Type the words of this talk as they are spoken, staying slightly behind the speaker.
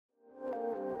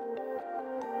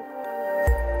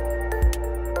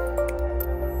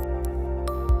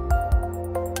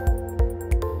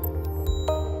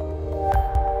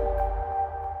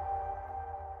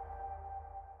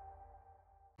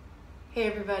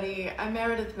everybody. I'm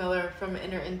Meredith Miller from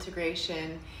Inner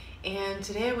Integration, and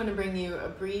today I want to bring you a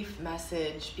brief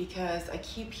message because I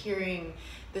keep hearing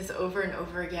this over and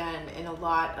over again in a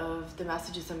lot of the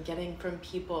messages I'm getting from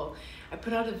people. I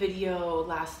put out a video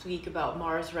last week about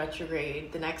Mars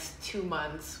retrograde, the next 2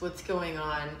 months, what's going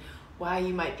on, why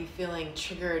you might be feeling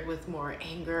triggered with more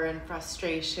anger and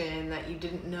frustration that you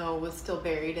didn't know was still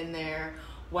buried in there,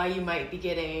 why you might be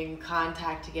getting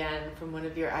contact again from one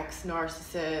of your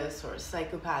ex-narcissists or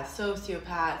psychopath,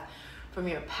 sociopath from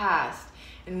your past,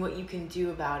 and what you can do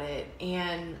about it.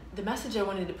 And the message I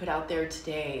wanted to put out there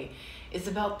today is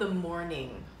about the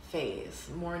mourning phase.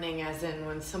 Mourning as in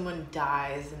when someone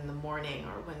dies in the morning,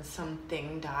 or when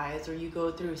something dies, or you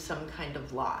go through some kind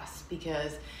of loss.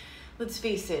 Because let's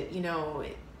face it,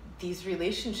 these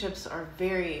relationships are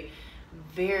very,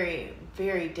 very,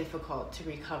 very difficult to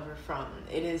recover from.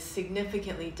 It is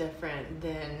significantly different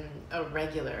than a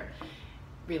regular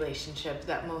relationship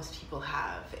that most people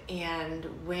have. And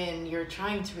when you're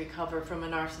trying to recover from a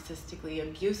narcissistically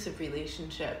abusive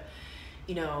relationship,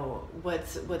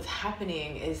 what's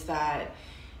happening is that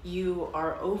you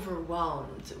are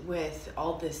overwhelmed with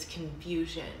all this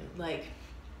confusion. Like,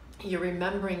 you're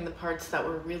remembering the parts that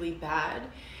were really bad,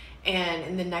 and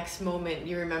in the next moment,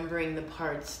 you're remembering the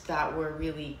parts that were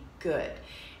really good.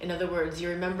 In other words,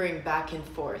 you're remembering back and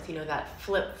forth, that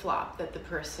flip-flop that the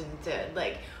person did.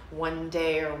 Like, one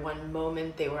day or one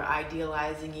moment they were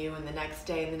idealizing you, and the next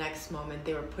day and the next moment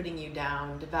they were putting you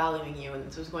down, devaluing you, and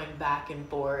this was going back and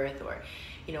forth. Or,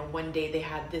 one day they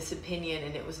had this opinion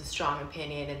and it was a strong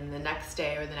opinion, and the next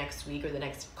day or the next week or the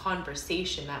next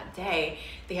conversation that day,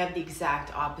 they have the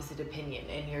exact opposite opinion,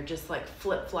 and you're just like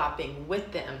flip-flopping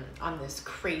with them on this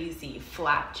crazy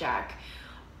flapjack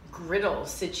griddle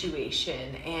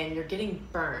situation, and you're getting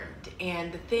burned.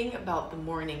 And the thing about the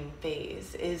mourning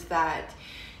phase is that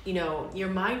your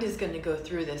mind is going to go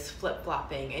through this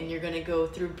flip-flopping, and you're going to go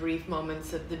through brief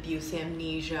moments of the abuse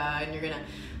amnesia, and you're going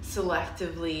to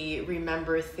selectively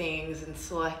remember things and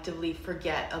selectively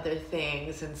forget other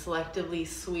things and selectively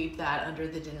sweep that under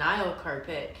the denial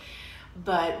carpet.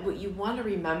 But what you want to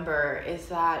remember is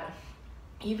that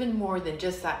even more than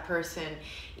just that person,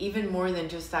 even more than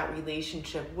just that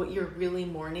relationship, what you're really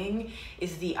mourning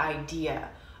is the idea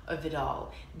of it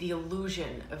all, the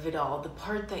illusion of it all, the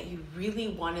part that you really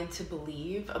wanted to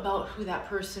believe about who that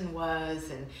person was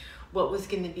and what was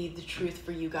going to be the truth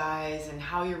for you guys and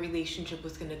how your relationship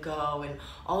was going to go, and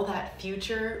all that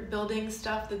future building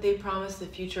stuff that they promised, the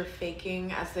future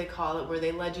faking as they call it, where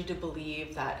they led you to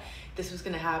believe that this was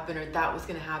going to happen or that was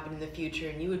going to happen in the future,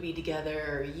 and you would be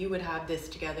together, or you would have this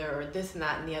together, or this and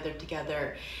that and the other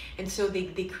together. And so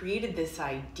they created this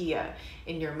idea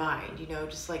in your mind,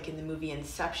 just like in the movie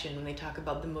Inception, when they talk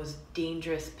about the most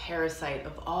dangerous parasite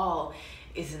of all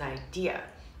is an idea.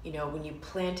 When you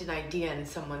plant an idea in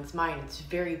someone's mind, it's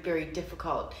very, very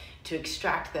difficult to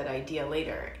extract that idea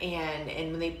later. And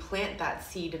when they plant that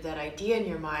seed of that idea in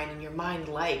your mind, and your mind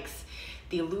likes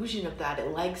the illusion of that, it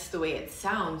likes the way it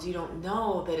sounds, you don't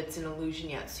know that it's an illusion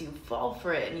yet, so you fall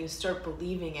for it and you start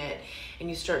believing it, and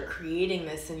you start creating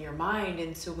this in your mind.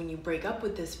 And so when you break up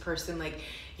with this person,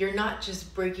 you're not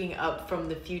just breaking up from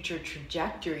the future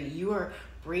trajectory, you are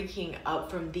breaking up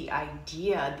from the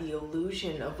idea, the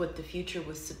illusion of what the future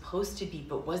was supposed to be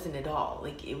but wasn't at all.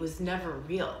 It was never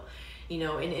real.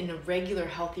 In a regular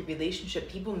healthy relationship,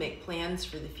 people make plans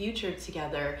for the future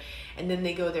together, and then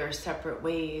they go their separate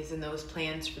ways, and those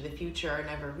plans for the future are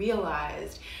never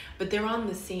realized, but they're on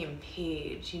the same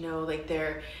page.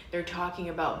 They're talking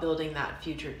about building that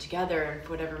future together, and for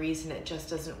whatever reason it just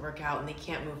doesn't work out and they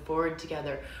can't move forward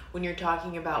together. When you're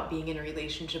talking about being in a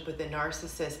relationship with a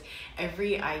narcissist,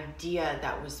 every idea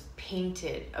that was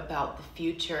painted about the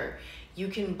future, you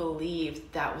can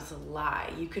believe that was a lie.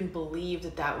 You can believe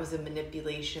that that was a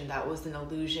manipulation, that was an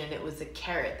illusion, it was a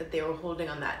carrot that they were holding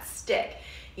on that stick,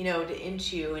 to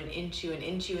inch you and inch you and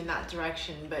inch you in that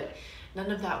direction. But none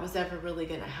of that was ever really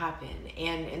going to happen.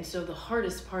 And so the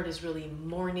hardest part is really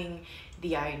mourning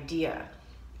the idea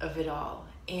of it all.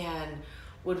 And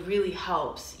what really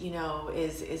helps,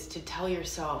 is to tell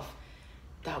yourself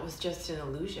that was just an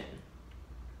illusion.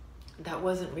 That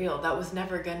wasn't real. That was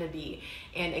never going to be.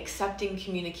 And accepting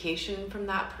communication from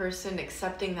that person,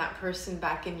 accepting that person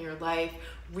back in your life,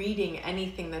 reading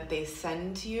anything that they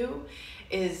send to you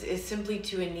is simply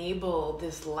to enable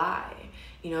this lie,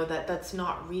 that's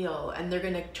not real. And they're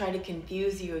going to try to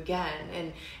confuse you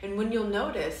again. And when you'll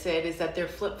notice it is that they're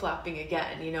flip-flopping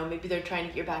again. Maybe they're trying to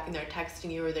get you back and they're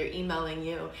texting you or they're emailing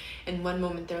you. And one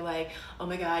moment they're like, oh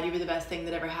my God, you were the best thing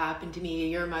that ever happened to me.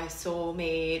 You're my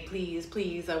soulmate. Please,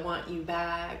 please, I want you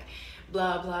back.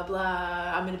 blah, blah,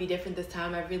 blah. I'm gonna be different this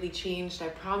time. I've really changed, I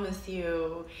promise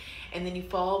you. And then you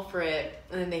fall for it,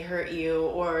 and then they hurt you,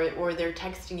 or they're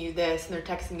texting you this, and they're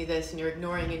texting you this, and you're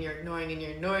ignoring, and you're ignoring, and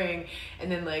you're ignoring. And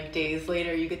then like days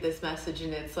later, you get this message,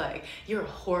 and it's like, you're a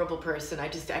horrible person. I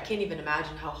can't even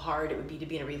imagine how hard it would be to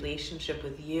be in a relationship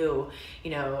with you,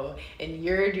 you know, and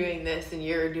you're doing this, and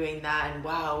you're doing that, and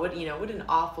wow, what an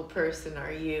awful person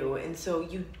are you? And so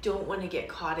you don't want to get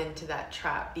caught into that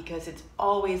trap, because it's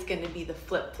always going to be the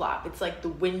flip-flop. It's like the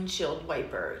windshield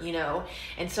wiper, you know,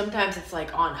 and sometimes it's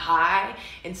like on high,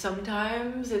 and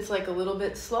sometimes it's like a little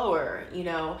bit slower, you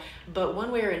know, but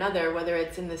one way or another, whether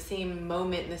it's in the same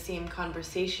moment, in the same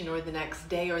conversation, or the next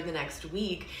day or the next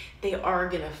week, they are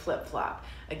going to flip-flop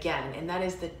again. And that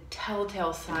is the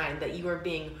telltale sign that you are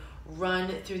being run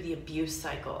through the abuse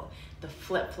cycle, the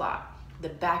flip-flop, the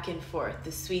back and forth,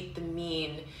 the sweet, the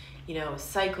mean, you know,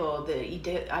 cycle,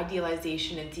 the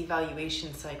idealization and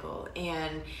devaluation cycle.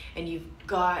 And you've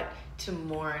got to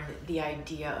mourn the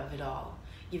idea of it all.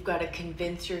 You've got to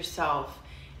convince yourself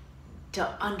to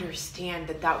understand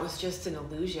that that was just an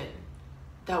illusion.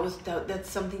 That's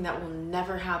something that will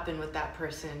never happen with that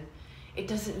person. It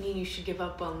doesn't mean you should give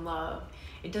up on love.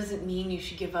 It doesn't mean you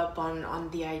should give up on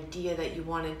the idea that you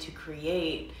wanted to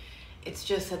create. It's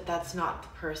just that that's not the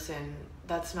person.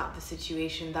 That's not the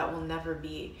situation. That will never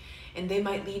be. And they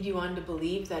might lead you on to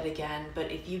believe that again,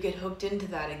 but if you get hooked into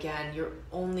that again, you're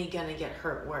only gonna get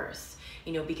hurt worse,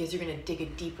 you know, because you're gonna dig a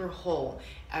deeper hole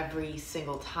every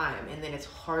single time, and then it's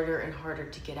harder and harder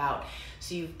to get out.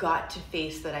 So you've got to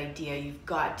face that idea. You've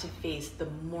got to face the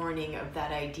mourning of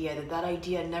that idea, that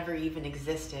idea never even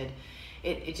existed.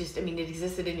 It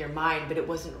existed in your mind, but it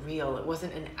wasn't real. It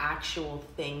wasn't an actual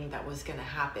thing that was gonna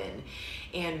happen.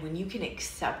 And when you can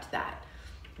accept that,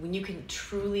 when you can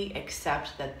truly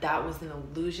accept that that was an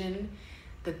illusion,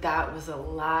 that was a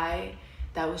lie,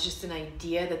 that was just an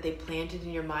idea that they planted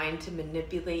in your mind to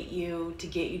manipulate you, to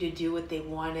get you to do what they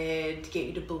wanted, to get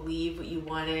you to believe what you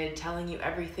wanted, telling you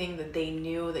everything that they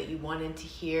knew that you wanted to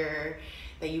hear,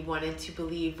 that you wanted to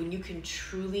believe. When you can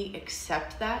truly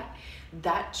accept that,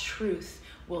 that truth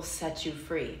will set you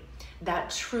free.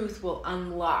 That truth will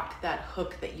unlock that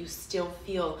hook that you still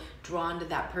feel drawn to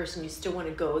that person. You still want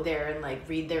to go there and like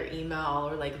read their email,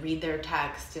 or like read their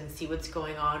text and see what's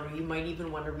going on, or you might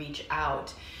even want to reach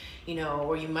out, you know,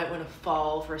 or you might want to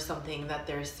fall for something that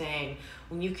they're saying.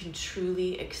 When you can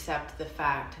truly accept the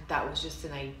fact that was just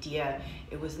an idea,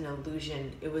 it was an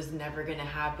illusion, it was never going to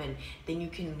happen, then you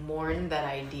can mourn that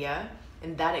idea,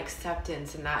 and that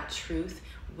acceptance and that truth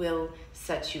will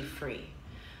set you free.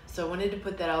 So I wanted to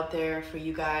put that out there for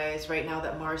you guys right now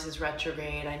that Mars is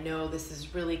retrograde. I know this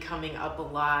is really coming up a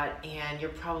lot, and you're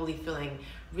probably feeling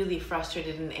really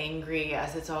frustrated and angry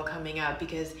as it's all coming up,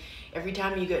 because every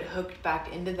time you get hooked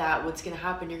back into that, what's going to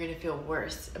happen, you're going to feel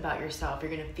worse about yourself.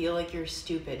 You're going to feel like you're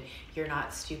stupid. You're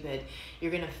not stupid.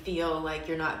 You're going to feel like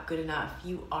you're not good enough.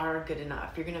 You are good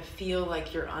enough. You're going to feel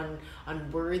like you're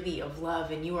unworthy of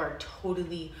love, and you are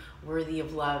totally worthy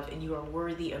of love, and you are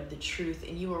worthy of the truth,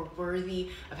 and you are worthy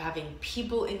of having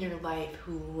people in your life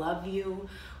who love you,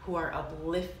 who are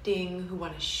uplifting, who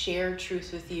want to share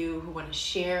truth with you, who want to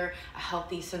share a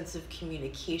healthy sense of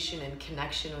communication and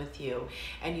connection with you.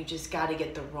 And you just got to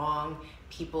get the wrong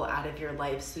people out of your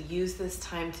life. So use this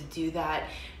time to do that.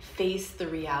 Face the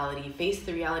reality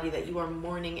that you are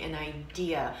mourning an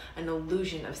idea, an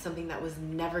illusion of something that was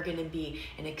never going to be,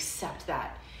 and accept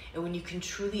that. And when you can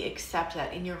truly accept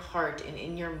that in your heart and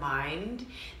in your mind,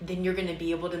 then you're going to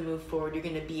be able to move forward. You're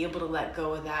going to be able to let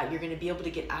go of that. You're going to be able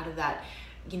to get out of that,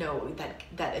 you know,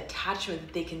 that attachment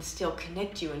that they can still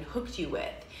connect you and hook you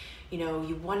with. You know,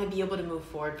 you want to be able to move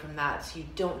forward from that, so you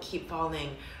don't keep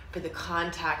falling for the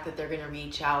contact that they're going to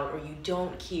reach out, or you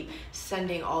don't keep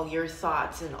sending all your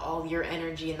thoughts and all your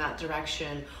energy in that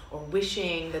direction, or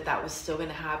wishing that that was still going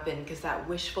to happen, because that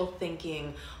wishful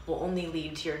thinking will only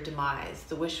lead to your demise.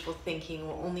 The wishful thinking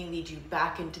will only lead you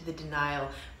back into the denial,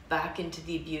 back into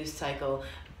the abuse cycle,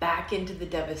 back into the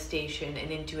devastation,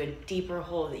 and into a deeper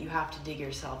hole that you have to dig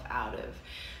yourself out of.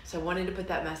 So I wanted to put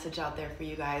that message out there for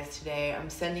you guys today. I'm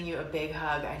sending you a big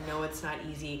hug. I know it's not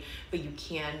easy, but you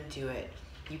can do it.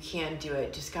 You can do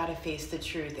it. Just got to face the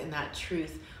truth, and that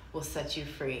truth will set you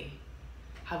free.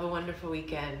 Have a wonderful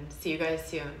weekend. See you guys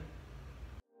soon.